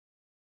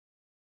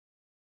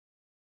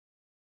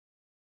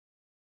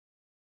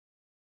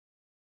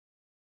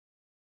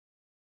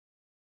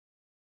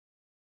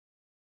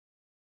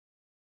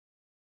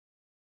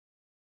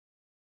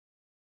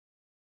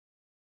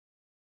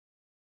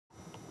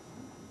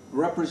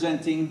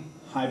representing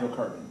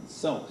hydrocarbons.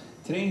 So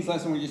today's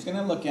lesson, we're just going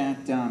to look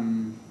at a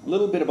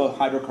little bit about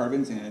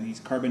hydrocarbons and these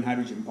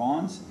carbon-hydrogen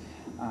bonds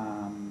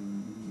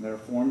that are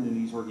formed in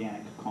these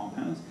organic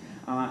compounds.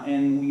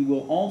 And we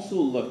will also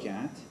look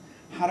at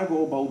how to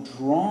go about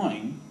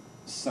drawing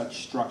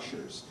such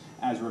structures,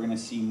 as we're going to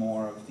see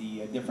more of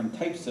the different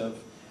types of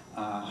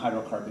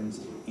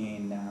hydrocarbons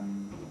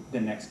in the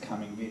next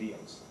coming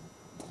videos.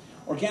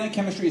 Organic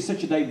chemistry is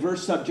such a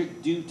diverse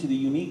subject due to the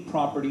unique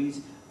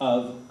properties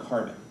of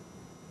carbon.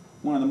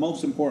 One of the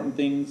most important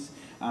things,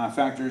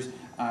 factors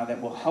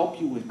that will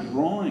help you with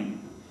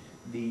drawing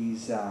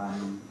these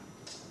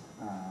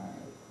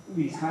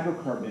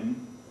hydrocarbon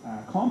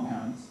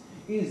compounds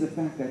is the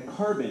fact that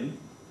carbon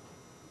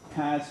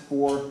has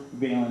 4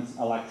 valence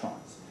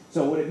electrons.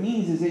 So what it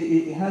means is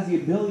it has the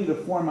ability to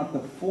form up to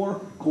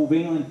 4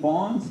 covalent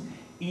bonds,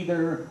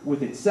 either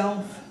with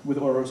itself,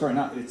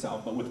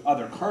 but with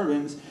other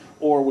carbons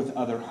or with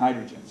other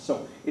hydrogens.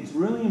 So it's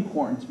really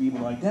important to be able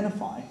to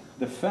identify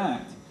the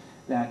fact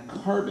that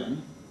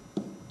carbon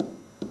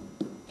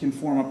can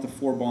form up to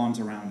 4 bonds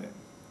around it.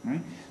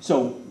 Right?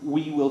 So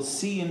we will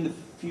see in the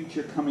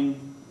future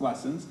coming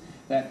lessons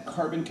that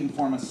carbon can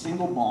form a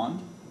single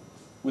bond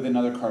with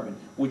another carbon,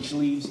 which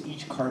leaves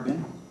each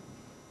carbon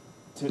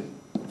to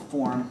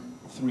form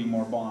 3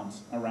 more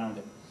bonds around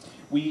it.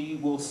 We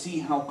will see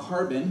how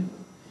carbon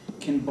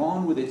can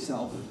bond with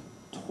itself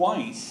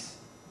twice,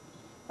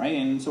 right?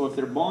 And so if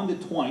they're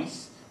bonded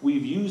twice,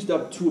 we've used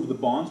up 2 of the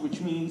bonds,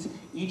 which means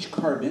each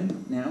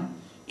carbon now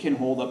can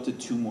hold up to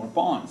 2 more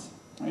bonds,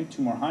 right?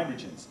 2 more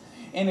hydrogens.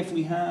 And if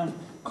we have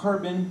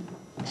carbon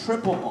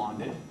triple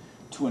bonded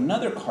to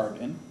another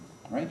carbon,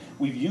 right?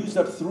 We've used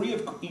up 3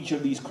 of each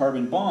of these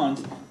carbon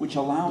bonds, which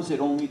allows it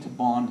only to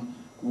bond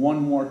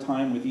 1 more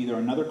time with either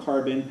another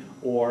carbon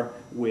or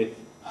with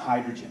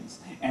hydrogens.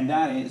 And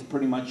that is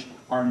pretty much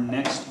our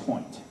next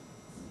point.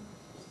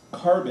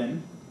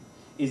 Carbon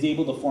is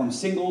able to form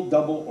single,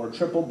 double, or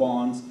triple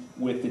bonds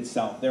with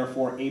itself,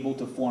 therefore able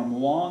to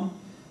form long,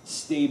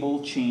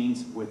 stable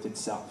chains with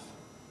itself.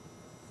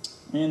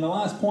 And the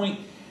last point,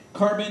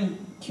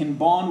 carbon can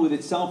bond with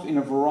itself in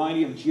a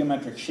variety of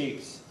geometric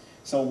shapes.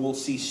 So we'll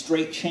see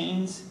straight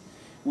chains,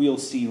 we'll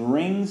see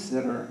rings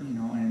that are,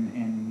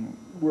 and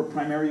we're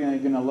primarily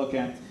going to look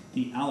at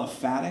the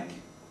aliphatic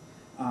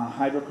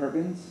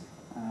hydrocarbons,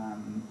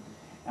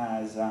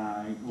 as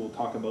we'll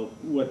talk about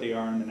what they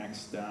are in the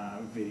next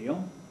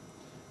video.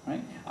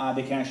 Right?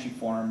 They can actually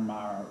form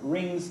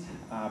rings,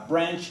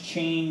 branch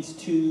chains,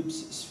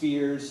 tubes,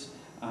 spheres,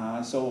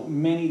 so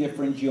many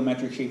different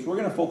geometric shapes. We're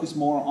going to focus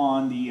more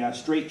on the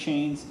straight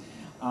chains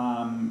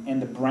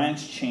and the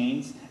branch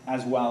chains,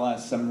 as well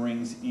as some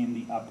rings in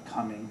the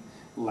upcoming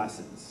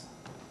lessons.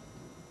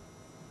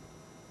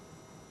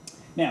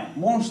 Now,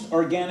 most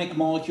organic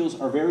molecules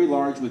are very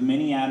large with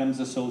many atoms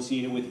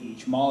associated with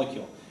each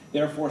molecule.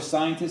 Therefore,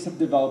 scientists have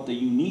developed a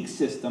unique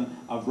system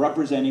of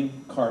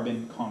representing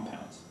carbon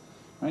compounds.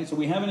 Right? So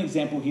we have an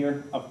example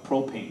here of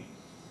propane.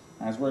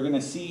 As we're going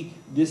to see,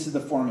 this is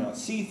the formula,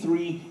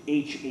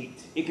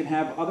 C3H8. It can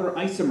have other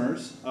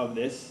isomers of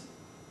this,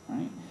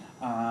 right,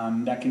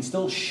 that can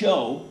still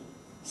show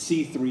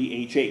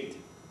C3H8.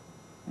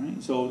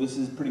 Right? So this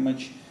is pretty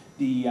much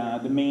the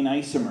main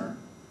isomer,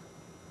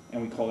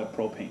 and we call it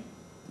propane.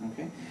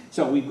 Okay?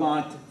 So we've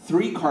got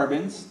 3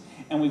 carbons,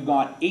 and we've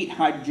got 8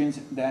 hydrogens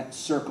that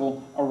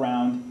circle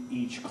around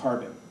each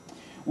carbon.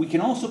 We can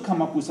also come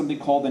up with something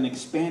called an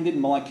expanded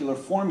molecular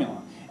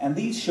formula, and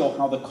these show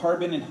how the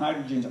carbon and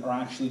hydrogens are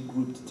actually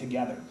grouped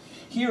together.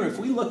 Here, if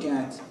we look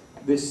at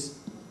this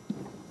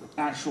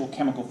actual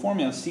chemical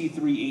formula,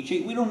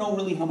 C3H8, we don't know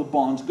really how the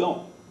bonds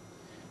go.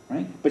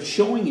 Right? But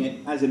showing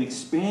it as an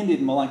expanded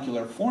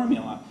molecular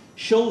formula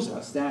shows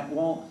us that,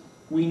 well,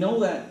 we know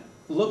that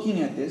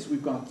looking at this,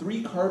 we've got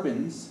 3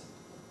 carbons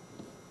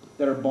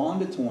that are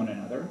bonded to one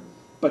another,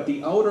 but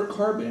the outer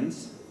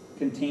carbons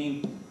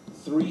contain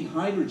 3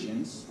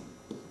 hydrogens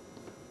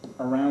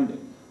around it,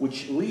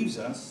 which leaves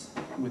us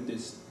with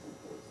this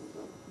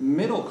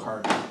middle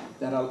carbon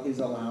that is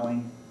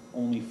allowing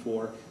only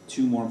for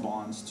 2 more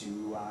bonds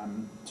to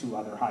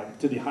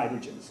the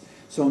hydrogens.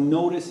 So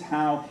notice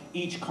how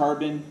each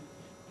carbon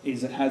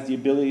has the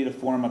ability to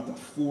form up to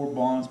 4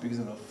 bonds because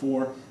of the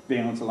 4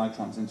 valence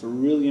electrons. And it's a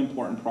really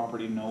important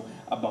property to know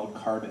about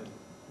carbon.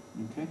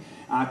 Okay?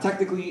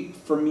 Technically,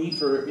 for me,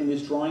 in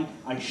this drawing,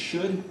 I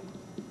should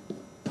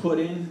put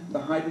in the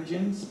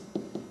hydrogens,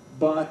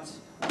 but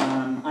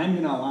I'm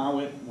going to allow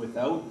it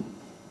without.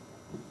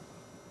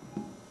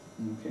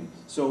 Okay?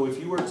 So if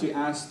you were to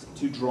ask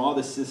to draw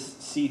the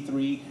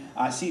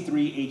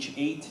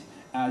C3H8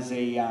 as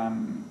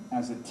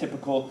a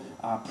typical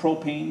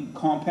propane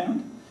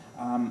compound,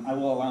 I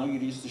will allow you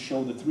just to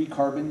show the 3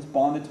 carbons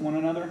bonded to one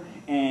another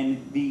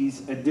and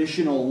these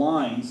additional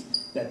lines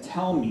that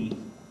tell me,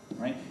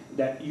 right,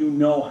 that you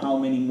know how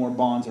many more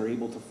bonds are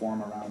able to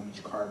form around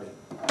each carbon.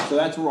 So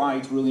that's why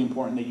it's really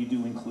important that you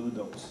do include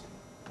those.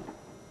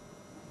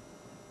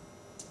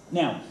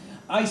 Now,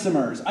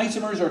 isomers.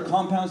 Isomers are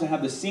compounds that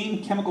have the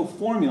same chemical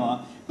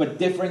formula but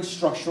different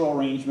structural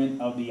arrangement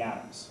of the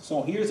atoms.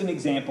 So here's an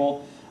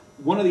example.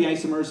 One of the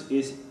isomers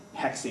is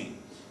hexane.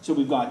 So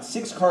we've got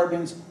 6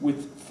 carbons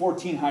with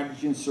 14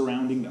 hydrogens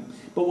surrounding them.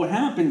 But what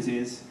happens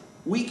is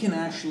we can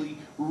actually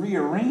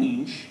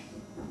rearrange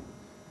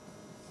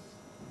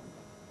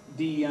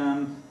the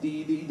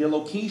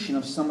location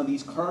of some of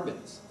these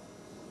carbons,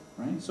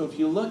 right? So if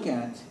you look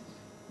at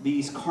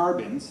these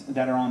carbons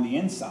that are on the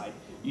inside,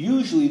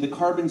 usually the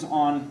carbons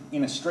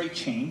in a straight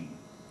chain,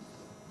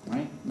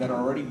 right, that are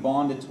already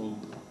bonded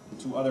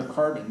to other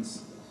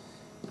carbons,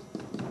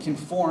 can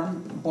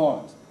form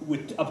bonds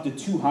with up to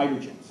 2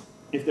 hydrogens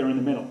if they're in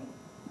the middle,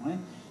 right?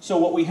 So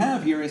what we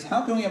have here is,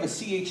 how can we have a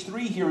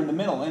CH3 here in the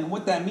middle? And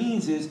what that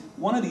means is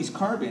one of these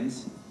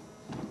carbons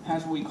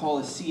has what we call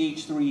a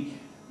CH3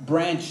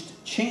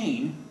 branched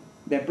chain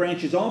that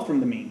branches off from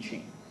the main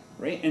chain,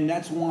 right? And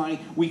that's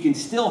why we can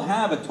still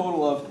have a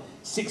total of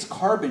 6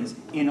 carbons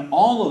in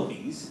all of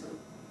these,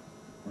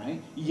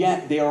 right?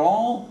 Yet they are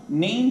all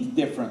named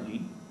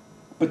differently,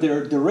 but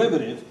their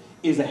derivative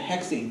is a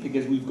hexane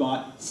because we've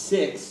got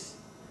 6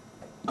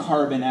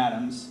 carbon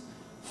atoms,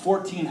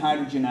 14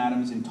 hydrogen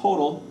atoms in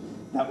total.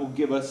 That will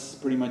give us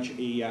pretty much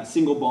a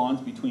single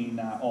bond between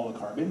all the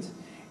carbons.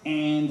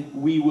 And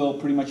we will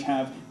pretty much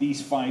have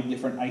these 5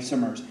 different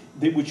isomers,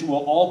 which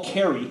will all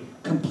carry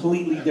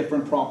completely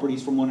different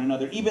properties from one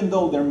another, even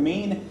though their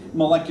main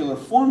molecular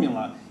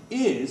formula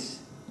is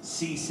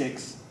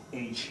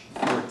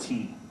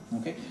C6H14.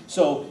 Okay?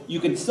 So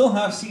you can still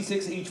have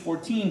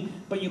C6H14,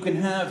 but you can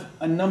have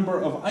a number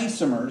of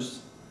isomers,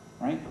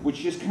 right? Which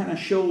just kind of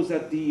shows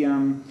that the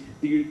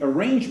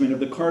arrangement of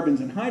the carbons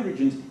and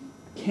hydrogens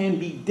can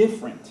be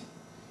different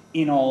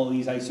in all of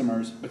these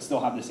isomers, but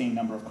still have the same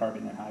number of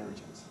carbon and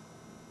hydrogens.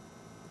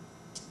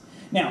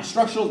 Now,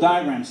 structural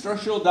diagrams.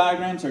 Structural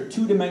diagrams are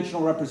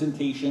 2-dimensional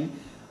representation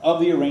of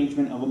the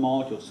arrangement of a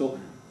molecule. So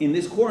in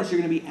this course,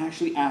 you're going to be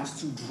actually asked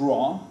to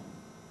draw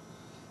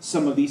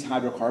some of these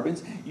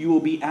hydrocarbons. You will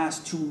be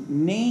asked to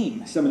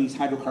name some of these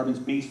hydrocarbons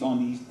based on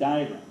these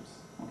diagrams,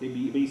 okay,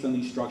 based on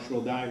these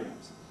structural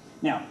diagrams.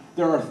 Now,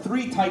 there are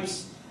 3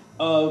 types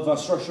of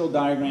structural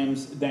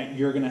diagrams that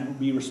you're going to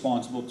be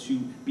responsible to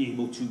be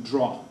able to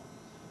draw.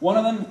 One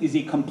of them is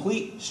a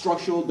complete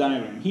structural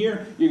diagram.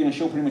 Here, you're going to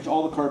show pretty much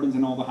all the carbons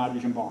and all the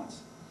hydrogen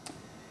bonds.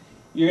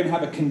 You're going to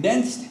have a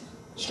condensed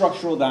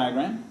structural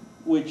diagram,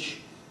 which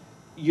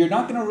you're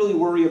not going to really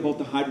worry about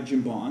the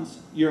hydrogen bonds.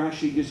 You're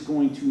actually just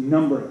going to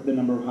number the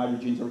number of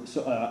hydrogens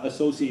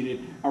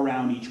associated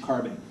around each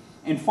carbon.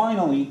 And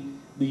finally,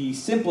 the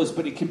simplest,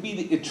 but it can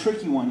be a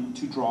tricky one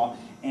to draw,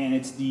 and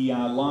it's the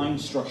line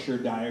structure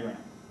diagram.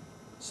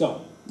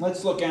 So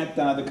let's look at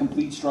the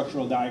complete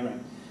structural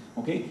diagram.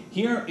 Okay,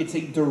 here it's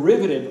a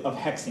derivative of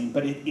hexane,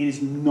 but it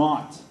is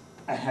not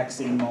a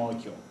hexane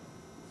molecule.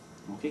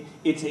 Okay,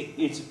 it's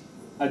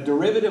a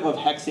derivative of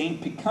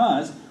hexane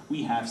because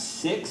we have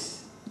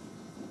 6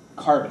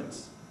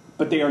 carbons,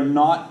 but they are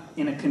not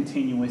in a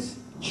continuous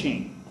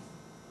chain.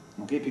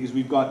 Okay, because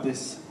we've got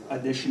this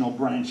additional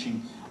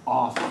branching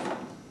off.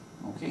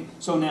 Okay,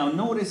 so now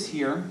notice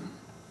here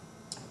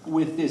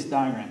with this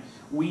diagram,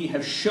 we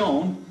have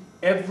shown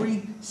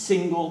every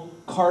single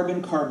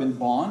carbon-carbon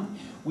bond.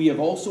 We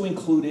have also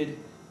included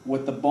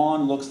what the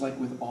bond looks like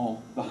with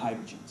all the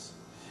hydrogens.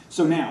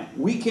 So now,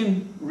 we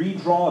can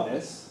redraw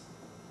this,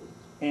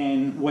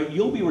 and what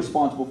you'll be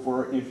responsible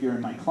for if you're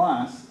in my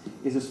class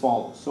is as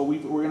follows. So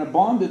we're going to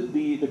bond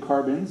the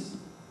carbons.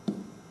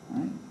 All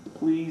right?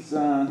 Please,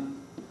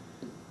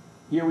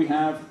 here we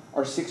have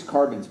our 6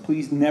 carbons.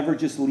 Please never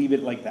just leave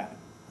it like that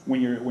when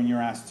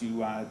you're asked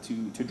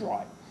to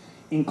draw it.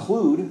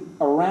 Include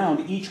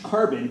around each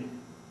carbon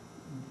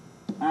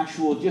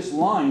actual just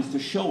lines to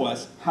show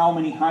us how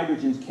many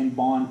hydrogens can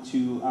bond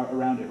to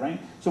around it, right?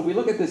 So if we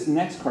look at this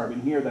next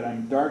carbon here that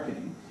I'm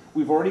darkening,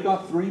 we've already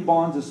got 3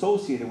 bonds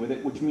associated with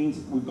it, which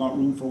means we've got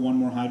room for 1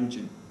 more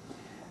hydrogen.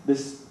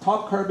 This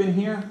top carbon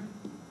here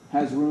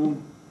has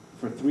room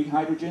for 3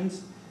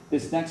 hydrogens.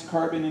 This next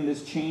carbon in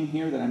this chain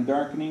here that I'm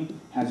darkening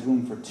has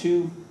room for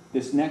 2.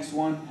 This next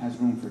one has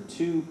room for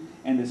 2.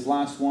 And this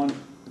last one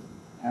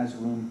has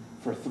room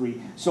for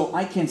 3. So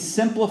I can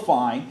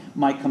simplify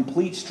my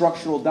complete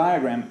structural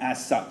diagram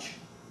as such,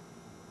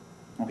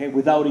 okay,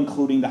 without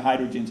including the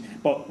hydrogens.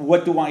 But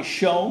what do I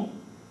show,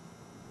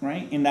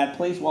 right, in that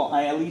place? Well,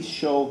 I at least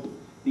show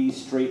these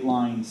straight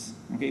lines.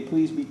 Okay,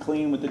 please be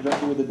clean with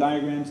the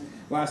diagrams.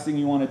 Last thing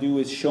you want to do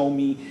is show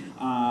me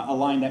a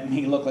line that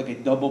may look like a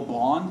double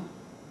bond,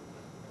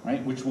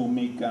 right, which will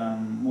make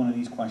one of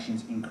these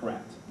questions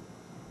incorrect.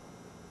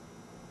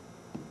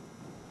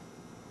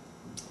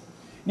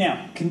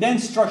 Now,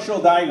 condensed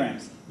structural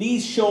diagrams.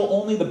 These show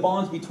only the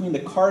bonds between the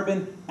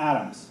carbon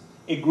atoms.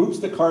 It groups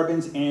the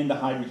carbons and the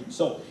hydrogen.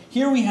 So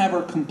here we have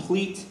our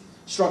complete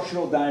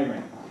structural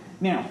diagram.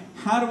 Now,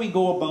 how do we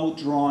go about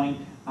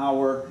drawing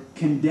our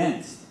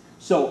condensed?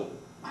 So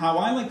how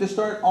I like to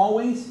start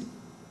always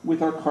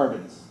with our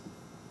carbons.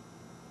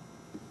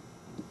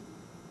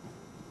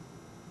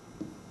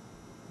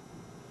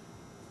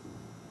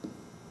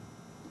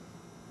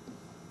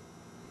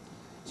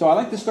 So I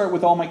like to start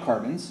with all my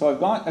carbons. So I've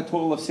got a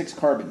total of 6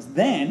 carbons.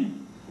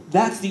 Then,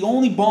 that's the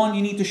only bond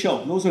you need to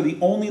show. Those are the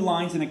only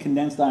lines in a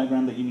condensed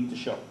diagram that you need to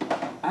show.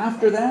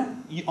 After that,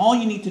 all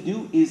you need to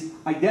do is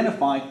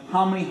identify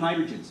how many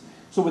hydrogens.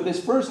 So with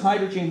this first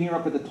hydrogen here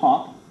up at the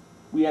top,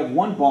 we have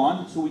 1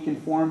 bond, so we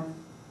can form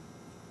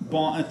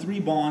 3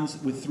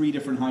 bonds with 3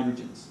 different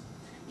hydrogens.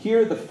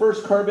 Here, the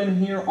first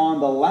carbon here on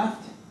the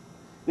left,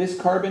 this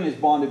carbon is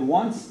bonded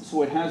once,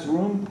 so it has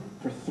room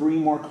for 3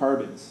 more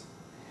carbons.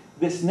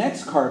 This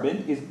next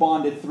carbon is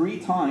bonded 3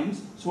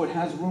 times, so it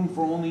has room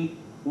for only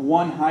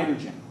 1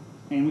 hydrogen.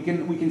 And we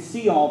can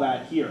see all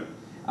that here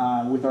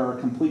with our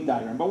complete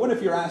diagram. But what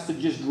if you're asked to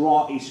just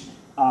draw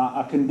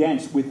a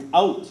condensed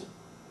without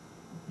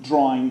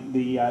drawing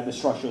the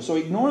structure? So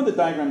ignore the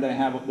diagram that I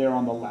have up there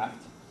on the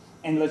left,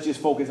 and let's just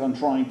focus on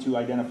trying to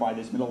identify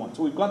this middle one.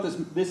 So we've got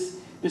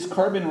this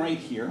carbon right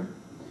here,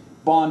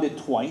 bonded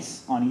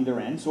twice on either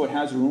end, so it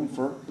has room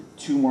for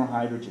 2 more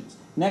hydrogens.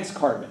 Next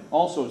carbon,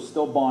 also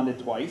still bonded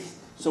twice,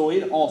 so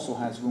it also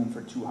has room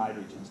for 2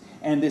 hydrogens.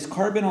 And this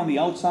carbon on the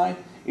outside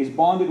is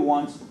bonded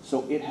once,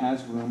 so it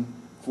has room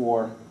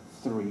for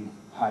 3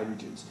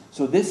 hydrogens.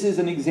 So this is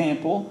an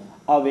example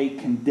of a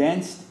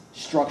condensed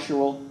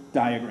structural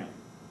diagram.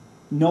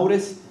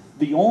 Notice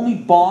the only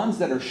bonds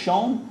that are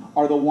shown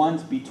are the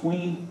ones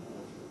between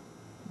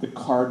the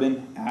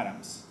carbon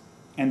atoms.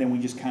 And then we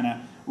just kind of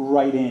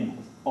write in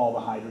all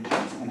the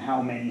hydrogens and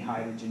how many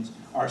hydrogens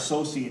are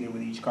associated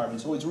with each carbon.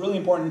 So it's really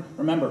important,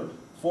 remember,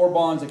 4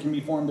 bonds that can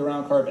be formed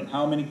around carbon.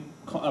 How many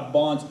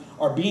bonds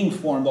are being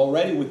formed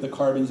already with the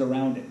carbons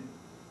around it?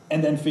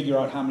 And then figure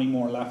out how many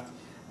more left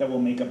that will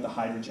make up the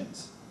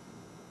hydrogens.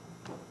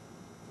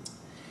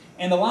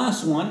 And the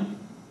last one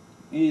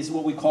is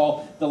what we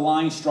call the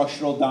line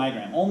structural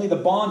diagram. Only the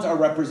bonds are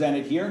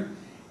represented here.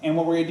 And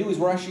what we're going to do is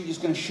we're actually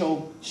just going to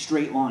show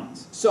straight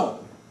lines.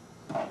 So,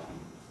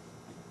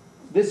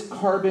 this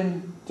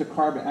carbon to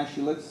carbon,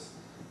 actually let's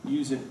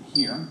use it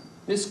here.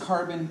 This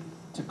carbon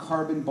to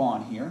carbon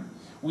bond here,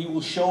 we will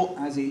show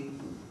as a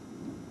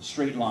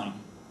straight line.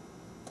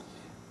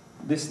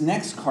 This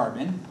next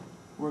carbon,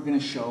 we're going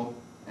to show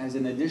as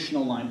an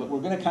additional line, but we're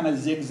going to kind of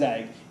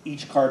zigzag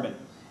each carbon.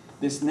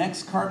 This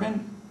next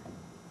carbon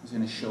is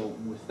going to show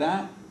with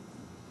that.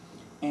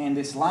 And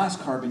this last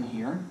carbon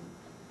here,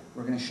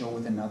 we're going to show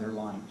with another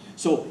line.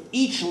 So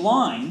each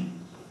line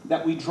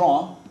that we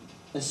draw,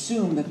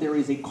 assume that there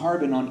is a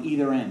carbon on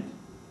either end.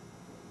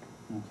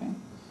 Okay?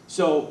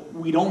 So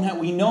we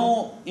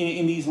know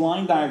in these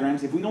line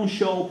diagrams, if we don't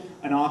show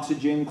an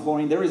oxygen,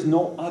 chlorine, there is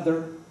no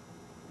other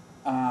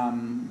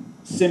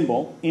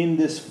symbol in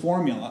this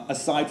formula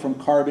aside from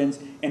carbons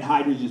and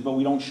hydrogens, but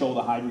we don't show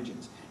the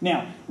hydrogens.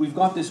 Now, we've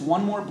got this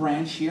one more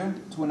branch here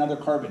to another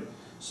carbon.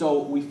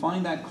 So we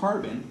find that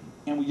carbon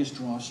and we just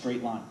draw a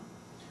straight line.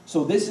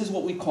 So this is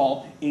what we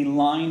call a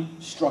line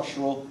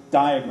structural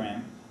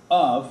diagram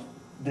of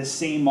the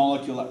same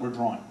molecule that we're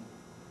drawing.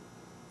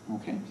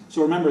 Okay?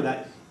 So remember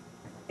that,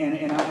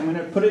 and I'm going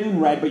to put it in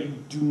red, but you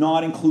do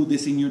not include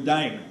this in your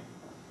diagram.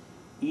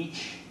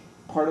 Each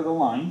part of the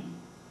line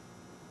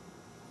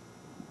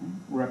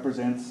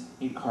represents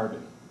a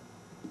carbon.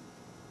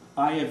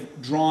 I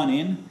have drawn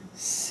in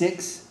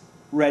 6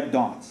 red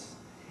dots.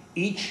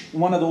 Each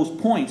one of those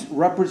points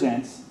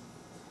represents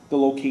the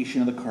location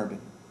of the carbon.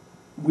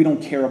 We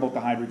don't care about the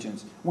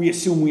hydrogens. We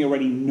assume we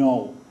already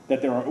know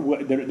that there are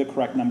the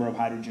correct number of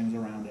hydrogens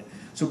around it.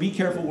 So be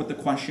careful what the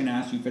question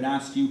asks you. If it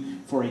asks you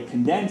for a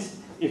condensed,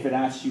 if it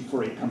asks you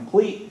for a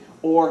complete,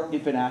 or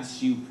if it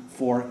asks you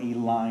for a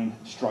line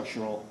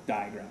structural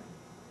diagram.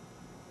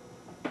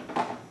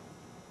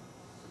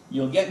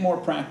 You'll get more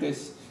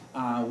practice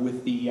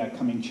with the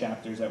coming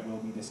chapters that we'll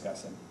be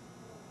discussing.